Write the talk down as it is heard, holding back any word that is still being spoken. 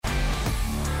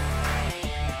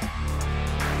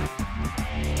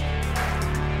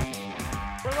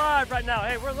live right now.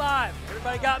 Hey, we're live.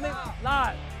 Everybody got me?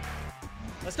 Live.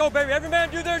 Let's go, baby. Every man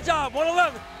do their job.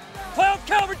 111. 12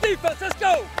 caliber defense. Let's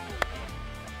go.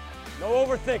 No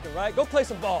overthinking, right? Go play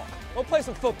some ball. Go play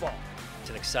some football. It's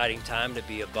an exciting time to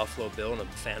be a Buffalo Bill and a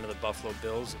fan of the Buffalo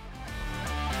Bills.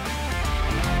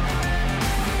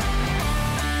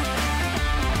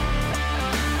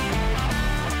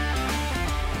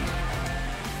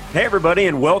 Hey, everybody,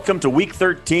 and welcome to Week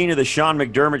 13 of the Sean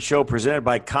McDermott Show, presented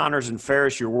by Connors and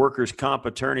Ferris, your workers' comp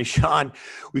attorney. Sean,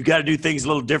 we've got to do things a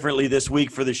little differently this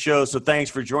week for the show, so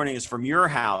thanks for joining us from your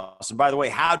house. And by the way,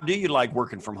 how do you like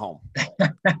working from home?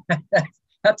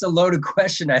 That's a loaded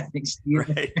question, I think, Steve.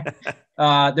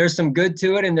 Right. There's some good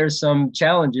to it, and there's some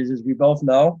challenges, as we both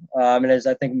know, and as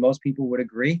I think most people would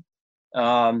agree.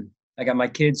 I got my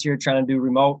kids here trying to do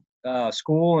remote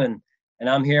school, and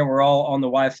I'm here, and we're all on the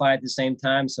Wi-Fi at the same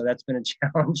time, so that's been a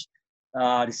challenge,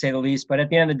 to say the least. But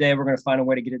at the end of the day, we're going to find a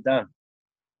way to get it done.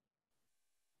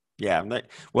 Yeah,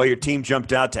 well, your team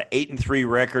jumped out to 8-3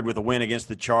 record with a win against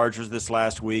the Chargers this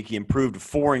last week. You improved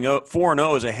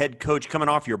 4-0 as a head coach coming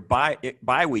off your bye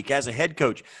week as a head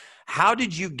coach. How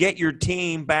did you get your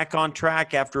team back on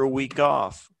track after a week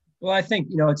off? Well, I think,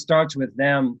 it starts with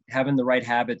them having the right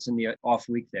habits in the off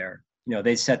week there.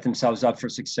 They set themselves up for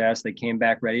success. They came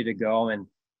back ready to go and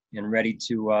ready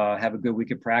to have a good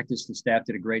week of practice. The staff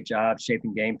did a great job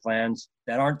shaping game plans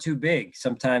that aren't too big.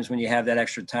 Sometimes when you have that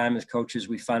extra time as coaches,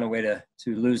 we find a way to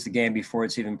lose the game before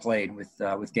it's even played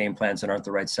with game plans that aren't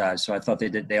the right size. So I thought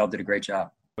they all did a great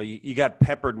job. Well, you got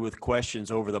peppered with questions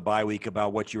over the bye week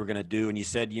about what you were going to do, and you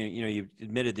said you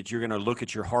admitted that you're going to look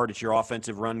at your heart at your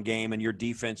offensive run game and your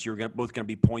defense. You're both going to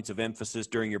be points of emphasis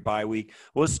during your bye week.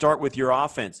 Well, let's start with your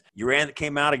offense. You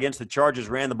came out against the Chargers,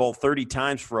 ran the ball 30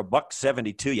 times for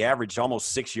 $172. You averaged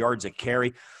almost 6 yards a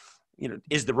carry.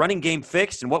 Is the running game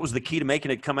fixed, and what was the key to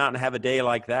making it come out and have a day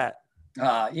like that?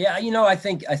 I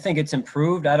think it's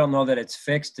improved. I don't know that it's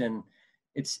fixed, and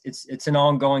it's an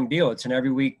ongoing deal. It's an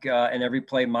every week and every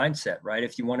play mindset, right?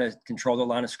 If you want to control the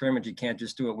line of scrimmage, you can't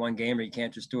just do it one game, or you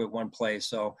can't just do it one play.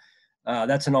 So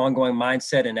that's an ongoing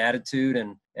mindset and attitude,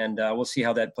 and we'll see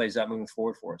how that plays out moving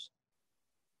forward for us.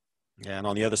 Yeah, and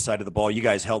on the other side of the ball, you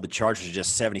guys held the Chargers to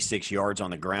just 76 yards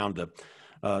on the ground.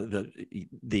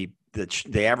 The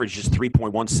average is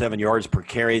 3.17 yards per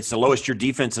carry. It's the lowest your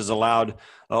defense has allowed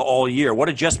all year. What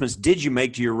adjustments did you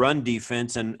make to your run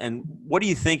defense, and what do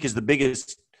you think is the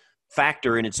biggest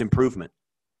factor in its improvement?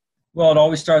 Well, it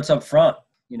always starts up front.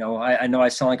 I know I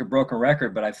sound like a broken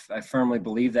record, but I firmly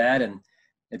believe that, and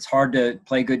it's hard to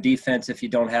play good defense if you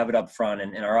don't have it up front.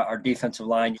 And our defensive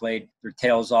line played their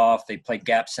tails off. They played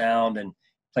gap sound and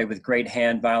played with great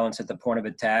hand violence at the point of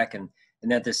attack. And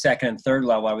at the second and third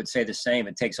level, I would say the same.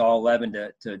 It takes all 11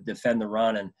 to defend the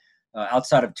run. And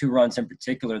outside of 2 runs in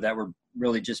particular that were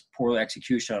really just poor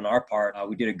execution on our part,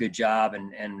 we did a good job,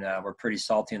 and we're pretty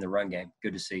salty in the run game.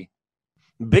 Good to see.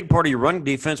 A big part of your run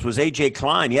defense was A.J.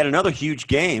 Klein. He had another huge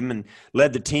game and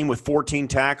led the team with 14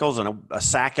 tackles and a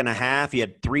sack and a half. He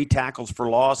had 3 tackles for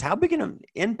loss. How big an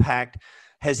impact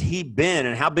has he been,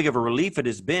 and how big of a relief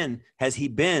has he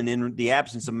been in the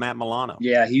absence of Matt Milano?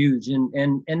 Yeah, huge,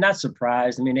 and not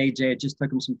surprised. I mean, AJ, it just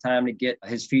took him some time to get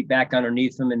his feet back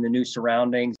underneath him in the new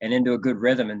surroundings and into a good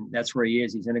rhythm, and that's where he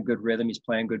is. He's in a good rhythm. He's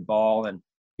playing good ball, and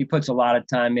he puts a lot of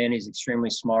time in. He's extremely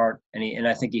smart, and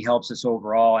I think he helps us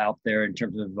overall out there in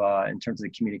terms of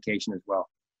the communication as well.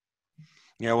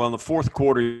 Yeah, well, in the fourth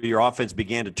quarter, your offense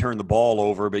began to turn the ball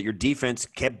over, but your defense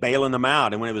kept bailing them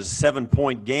out, and when it was a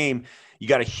 7-point game, you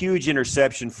got a huge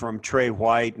interception from Trey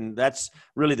White, and that's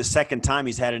really the second time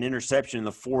he's had an interception in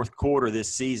the fourth quarter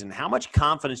this season. How much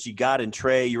confidence you got in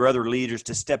Trey, your other leaders,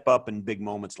 to step up in big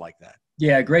moments like that?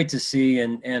 Yeah, great to see,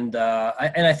 and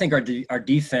I think our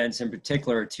defense in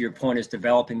particular, to your point, is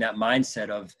developing that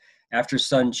mindset of after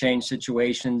sudden change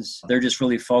situations, they're just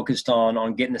really focused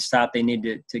on getting the stop they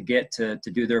need to get to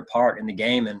do their part in the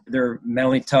game, and they're a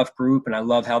mentally tough group, and I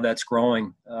love how that's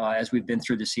growing as we've been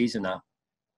through the season now.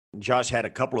 Josh had a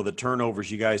couple of the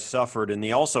turnovers you guys suffered, and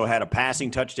he also had a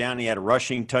passing touchdown. He had a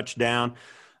rushing touchdown,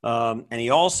 and he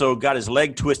also got his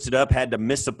leg twisted up, had to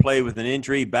miss a play with an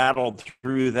injury, battled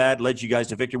through that, led you guys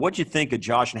to victory. What'd you think of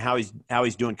Josh and how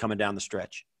he's doing coming down the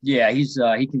stretch? Yeah,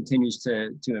 he continues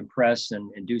to impress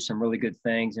and do some really good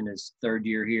things in his third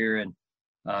year here, and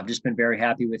I've just been very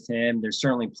happy with him. There's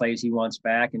certainly plays he wants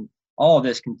back, and all of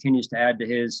this continues to add to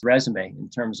his resume in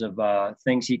terms of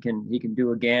things he can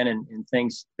do again, and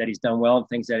things that he's done well, and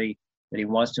things that he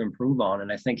wants to improve on.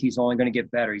 And I think he's only going to get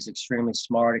better. He's extremely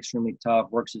smart, extremely tough,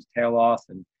 works his tail off,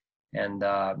 and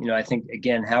I think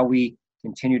again how we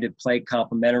continue to play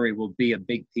complementary will be a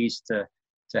big piece to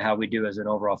how we do as an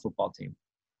overall football team.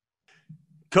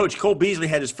 Coach, Cole Beasley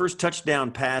had his first touchdown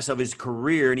pass of his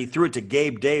career, and he threw it to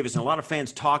Gabe Davis. And a lot of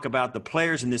fans talk about the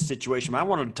players in this situation. But I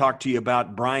wanted to talk to you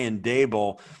about Brian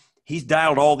Daboll. He's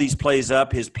dialed all these plays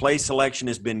up. His play selection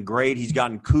has been great. He's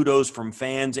gotten kudos from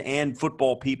fans and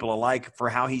football people alike for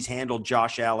how he's handled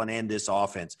Josh Allen and this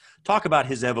offense. Talk about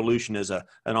his evolution as an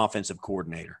offensive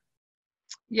coordinator.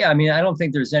 Yeah, I mean, I don't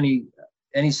think there's any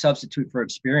substitute for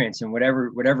experience in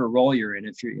whatever role you're in.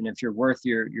 If you're worth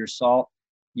your salt,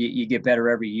 you get better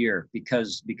every year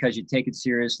because you take it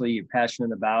seriously, you're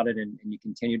passionate about it, and you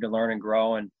continue to learn and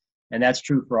grow. And that's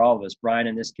true for all of us, Brian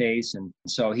in this case. And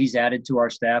so he's added to our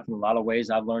staff in a lot of ways.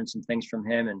 I've learned some things from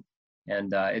him,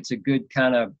 and it's a good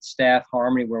kind of staff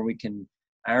harmony where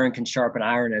iron can sharpen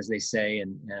iron, as they say.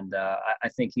 And I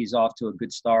think he's off to a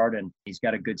good start, and he's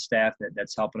got a good staff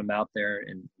that's helping him out there.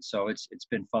 And so it's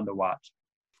been fun to watch.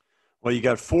 Well, you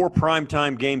got 4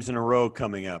 primetime games in a row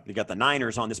coming up. You got the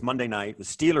Niners on this Monday night, the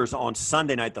Steelers on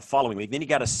Sunday night the following week. Then you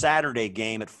got a Saturday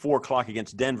game at 4 o'clock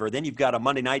against Denver. Then you've got a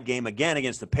Monday night game again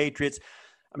against the Patriots.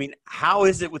 I mean, how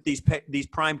is it with these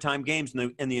primetime games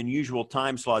and the unusual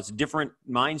time slots? Different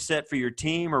mindset for your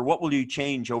team, or what will you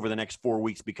change over the next 4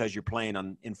 weeks because you're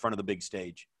playing in front of the big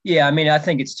stage? Yeah, I mean, I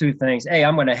think it's 2 things. A,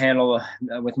 I'm going to handle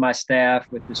with my staff,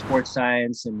 with the sports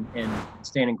science, and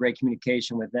staying in great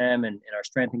communication with them and our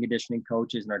strength and conditioning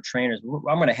coaches and our trainers.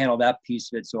 I'm going to handle that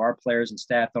piece of it so our players and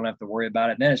staff don't have to worry about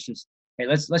it. And then it's just, hey,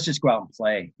 let's just go out and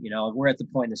play. You know, we're at the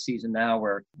point in the season now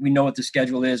where we know what the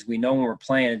schedule is. We know when we're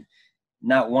playing.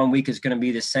 Not 1 week is going to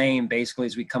be the same basically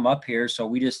as we come up here. So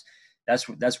we just, that's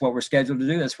what we're scheduled to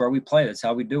do. That's where we play. That's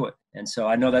how we do it. And so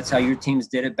I know that's how your teams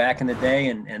did it back in the day.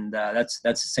 And that's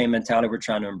the same mentality we're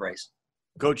trying to embrace.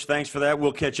 Coach, thanks for that.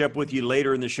 We'll catch up with you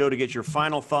later in the show to get your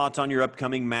final thoughts on your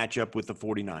upcoming matchup with the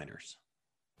 49ers.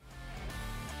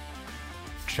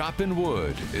 Choppin'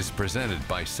 Wood is presented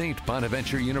by St.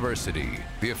 Bonaventure University,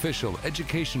 the official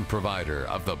education provider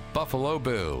of the Buffalo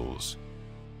Bills.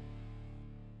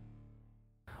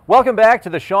 Welcome back to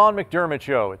the Sean McDermott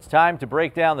Show. It's time to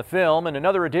break down the film in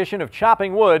another edition of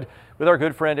Chopping Wood with our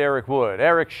good friend Eric Wood.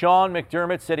 Eric, Sean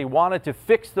McDermott said he wanted to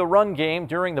fix the run game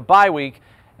during the bye week,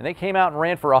 and they came out and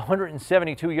ran for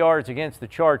 172 yards against the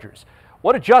Chargers.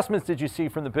 What adjustments did you see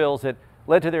from the Bills that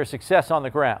led to their success on the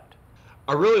ground?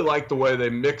 I really liked the way they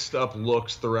mixed up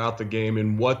looks throughout the game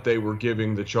and what they were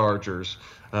giving the Chargers.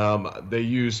 They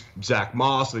used Zach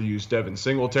Moss, they used Devin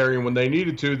Singletary, and when they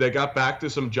needed to, they got back to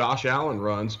some Josh Allen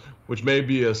runs, which may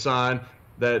be a sign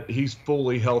that he's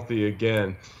fully healthy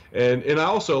again. And I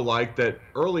also like that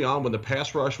early on when the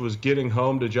pass rush was getting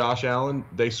home to Josh Allen,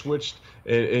 they switched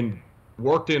and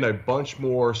worked in a bunch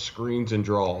more screens and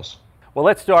draws. Well,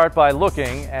 let's start by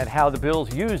looking at how the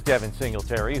Bills used Devin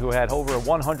Singletary, who had over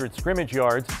 100 scrimmage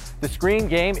yards. The screen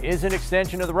game is an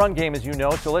extension of the run game, as you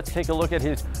know, so let's take a look at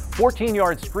his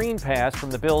 14-yard screen pass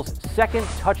from the Bills' second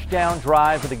touchdown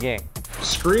drive of the game.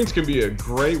 Screens can be a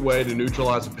great way to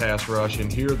neutralize a pass rush,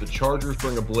 and here the Chargers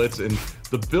bring a blitz, and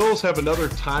the Bills have another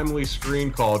timely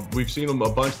screen called. We've seen them a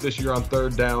bunch this year on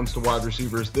third downs to wide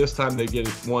receivers. This time they get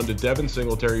one to Devin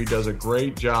Singletary. He does a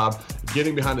great job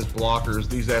getting behind his blockers.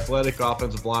 These athletic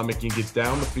offensive linemen can get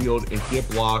down the field and get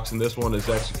blocks, and this one is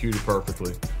executed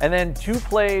perfectly. And then 2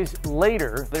 plays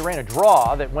later, they ran a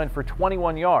draw that went for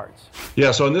 21 yards.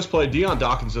 Yeah, so in this play, Deion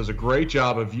Dawkins does a great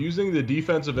job of using the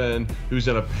defensive end who's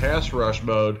in a pass rush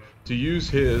mode to use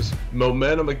his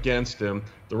momentum against him.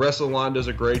 The rest of the line does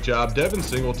a great job. Devin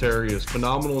Singletary is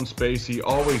phenomenal in space. He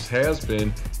always has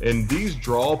been. And these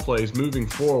draw plays moving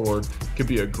forward could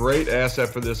be a great asset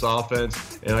for this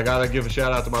offense. And I got to give a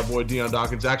shout out to my boy Deion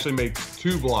Dawkins. Actually made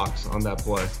 2 blocks on that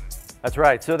play. That's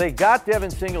right. So they got Devin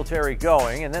Singletary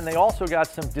going, and then they also got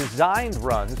some designed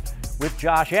runs with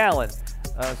Josh Allen.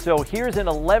 So here's an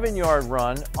 11-yard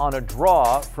run on a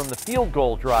draw from the field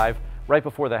goal drive right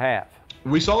before the half.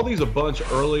 We saw these a bunch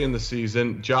early in the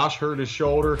season. Josh hurt his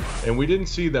shoulder, and we didn't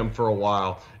see them for a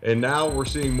while. And now we're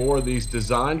seeing more of these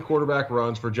designed quarterback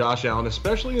runs for Josh Allen,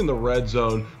 especially in the red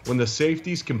zone when the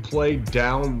safeties can play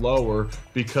down lower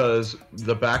because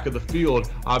the back of the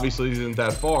field obviously isn't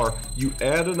that far. You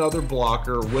add another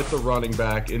blocker with the running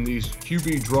back, and these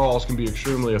QB draws can be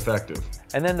extremely effective.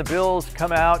 And then the Bills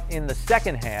come out in the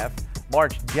second half,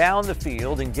 march down the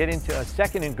field and get into a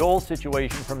 2nd and goal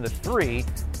situation from the 3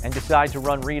 and decide to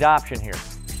run read option here.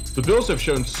 The Bills have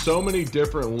shown so many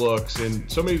different looks and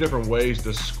so many different ways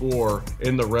to score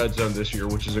in the red zone this year,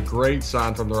 which is a great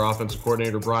sign from their offensive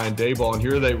coordinator, Brian Daboll. And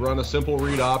here they run a simple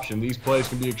read option. These plays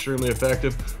can be extremely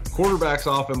effective. Of quarterbacks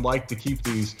often like to keep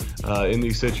these in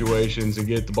these situations and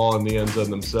get the ball in the end zone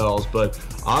themselves. But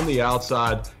on the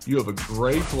outside, you have a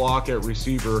great block at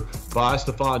receiver by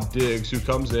Stephon Diggs, who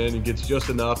comes in and gets just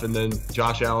enough, and then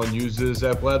Josh Allen uses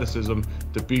athleticism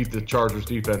to beat the Chargers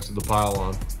defense to the pile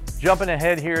on. Jumping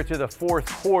ahead here to the fourth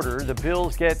quarter, the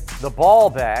Bills get the ball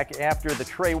back after the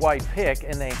Trey White pick,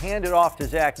 and they hand it off to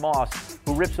Zach Moss,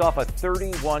 who rips off a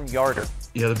 31-yarder.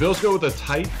 Yeah, the Bills go with a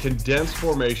tight, condensed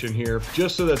formation here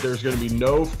just so that there's going to be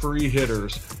no free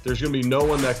hitters. There's going to be no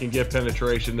one that can get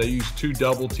penetration. They use 2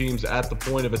 double teams at the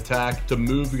point of attack to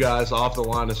move guys off the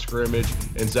line of scrimmage,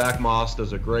 and Zach Moss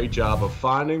does a great job of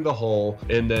finding the hole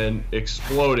and then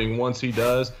exploding once he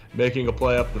does, making a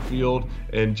play up the field,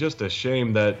 and just a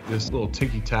shame that this little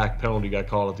ticky-tack penalty got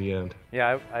called at the end.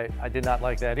 Yeah, I did not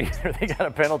like that either. They got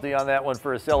a penalty on that one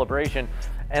for a celebration.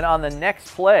 And on the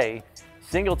next play,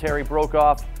 Singletary broke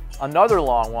off another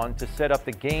long one to set up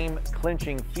the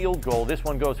game-clinching field goal. This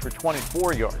one goes for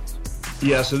 24 yards.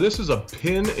 Yeah, so this is a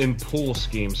pin and pull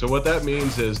scheme. So what that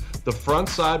means is the front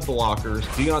side blockers,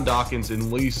 Deion Dawkins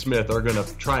and Lee Smith, are going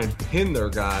to try and pin their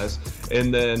guys,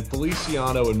 and then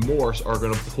Feliciano and Morse are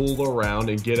going to pull around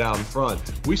and get out in front.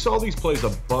 We saw these plays a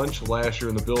bunch last year,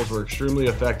 and the Bills were extremely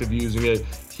effective using it.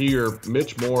 Here,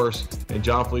 Mitch Morse and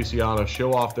John Feliciano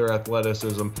show off their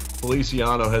athleticism.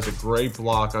 Feliciano has a great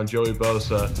block on Joey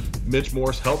Bosa. Mitch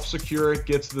Morse helps secure it,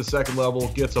 gets to the second level,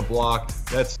 gets a block.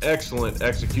 That's excellent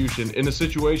execution in a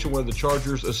situation where the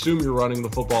Chargers assume you're running the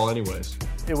football anyways.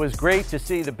 It was great to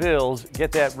see the Bills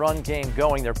get that run game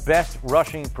going, their best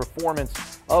rushing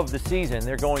performance of the season.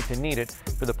 They're going to need it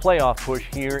for the playoff push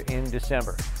here in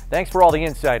December. Thanks for all the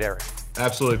insight, Eric.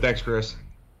 Absolutely. Thanks, Chris.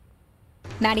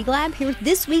 Maddie Glab here with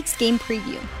this week's game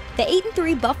preview. The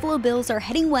 8-3 Buffalo Bills are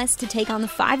heading west to take on the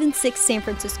 5-6 San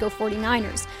Francisco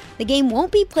 49ers. The game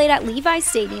won't be played at Levi's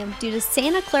Stadium due to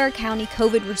Santa Clara County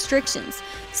COVID restrictions,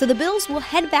 so the Bills will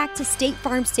head back to State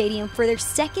Farm Stadium for their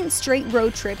second straight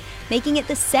road trip, making it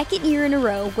the second year in a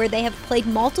row where they have played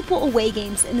multiple away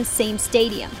games in the same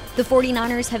stadium. The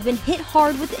 49ers have been hit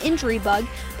hard with the injury bug,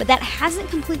 but that hasn't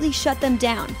completely shut them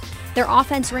down. Their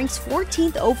offense ranks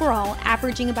 14th overall,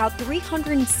 averaging about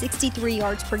 363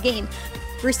 yards per game.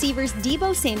 Receivers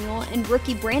Deebo Samuel and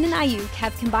rookie Brandon Ayuk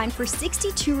have combined for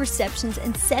 62 receptions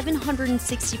and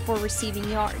 764 receiving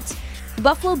yards. The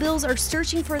Buffalo Bills are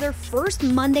searching for their first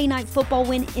Monday Night Football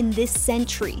win in this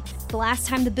century. The last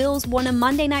time the Bills won a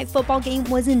Monday Night Football game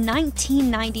was in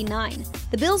 1999.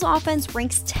 The Bills' offense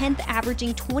ranks 10th,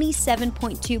 averaging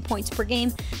 27.2 points per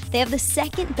game. They have the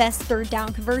second best third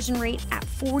down conversion rate at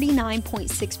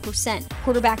 49.6%.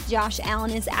 Quarterback Josh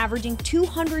Allen is averaging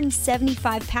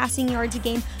 275 passing yards a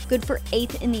game, good for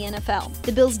 8th in the NFL.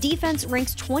 The Bills' defense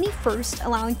ranks 21st,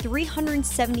 allowing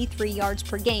 373 yards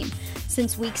per game.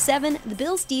 Since Week 7, the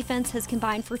Bills' defense has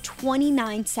combined for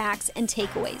 29 sacks and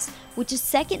takeaways, which is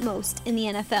second most in the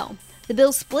NFL. The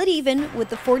Bills split even with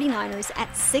the 49ers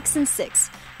at 6-6.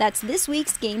 That's this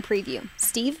week's game preview.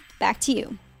 Steve, back to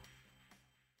you.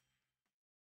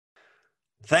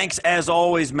 Thanks, as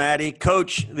always, Maddie.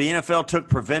 Coach, the NFL took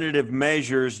preventative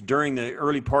measures during the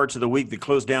early parts of the week that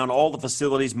closed down all the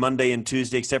facilities Monday and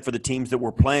Tuesday, except for the teams that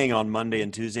were playing on Monday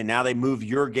and Tuesday. Now they moved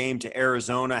your game to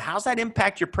Arizona. How's that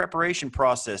impact your preparation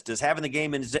process? Does having the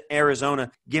game in Arizona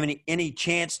give any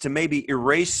chance to maybe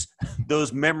erase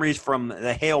those memories from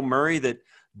the Hail Murray that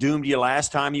doomed you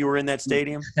last time you were in that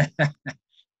stadium?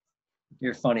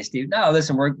 You're funny, Steve. No,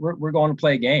 listen, we're going to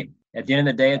play a game. At the end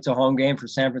of the day, it's a home game for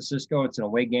San Francisco. It's an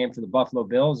away game for the Buffalo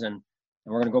Bills, and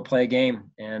we're going to go play a game.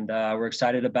 And we're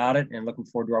excited about it and looking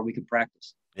forward to our week of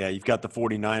practice. Yeah, you've got the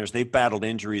 49ers. They've battled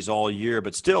injuries all year,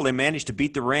 but still they managed to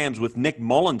beat the Rams with Nick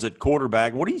Mullins at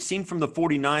quarterback. What have you seen from the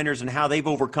 49ers and how they've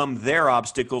overcome their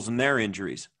obstacles and their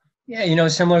injuries? Yeah,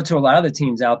 similar to a lot of the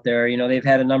teams out there, they've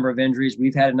had a number of injuries.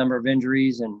 We've had a number of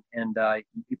injuries, and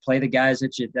you play the guys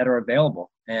that are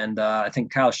available. And I think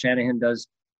Kyle Shanahan does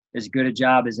as good a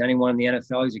job as anyone in the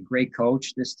NFL. He's a great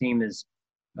coach. This team is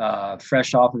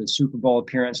fresh off of the Super Bowl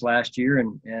appearance last year,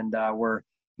 and we're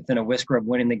within a whisker of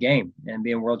winning the game and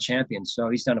being world champions. So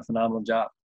he's done a phenomenal job.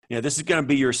 Yeah, this is going to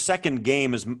be your second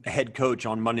game as head coach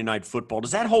on Monday Night Football.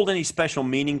 Does that hold any special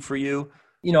meaning for you?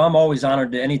 I'm always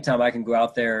honored to anytime I can go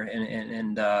out there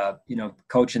and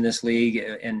coach in this league,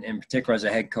 and in particular as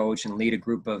a head coach, and lead a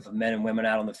group of men and women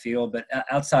out on the field. But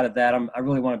outside of that, I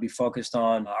really want to be focused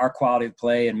on our quality of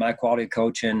play and my quality of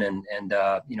coaching, and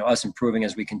us improving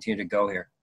as we continue to go here.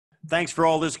 Thanks for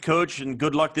all this, Coach, and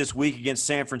good luck this week against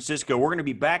San Francisco. We're going to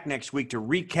be back next week to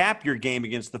recap your game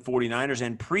against the 49ers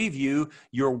and preview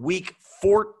your Week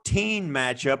 14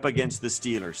 matchup against the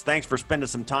Steelers. Thanks for spending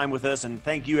some time with us, and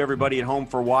thank you, everybody at home,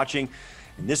 for watching.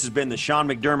 And this has been the Sean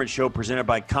McDermott Show presented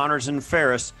by Connors and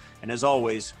Ferris. And as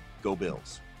always, go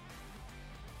Bills.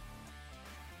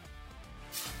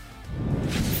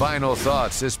 Final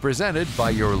Thoughts is presented by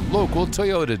your local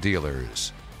Toyota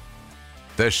dealers.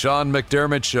 The Sean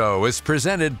McDermott Show is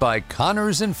presented by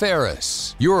Connors and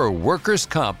Ferris, your workers'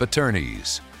 comp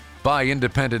attorneys. By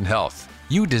Independent Health,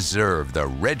 you deserve the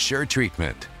red shirt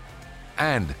treatment.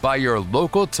 And by your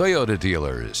local Toyota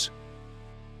dealers.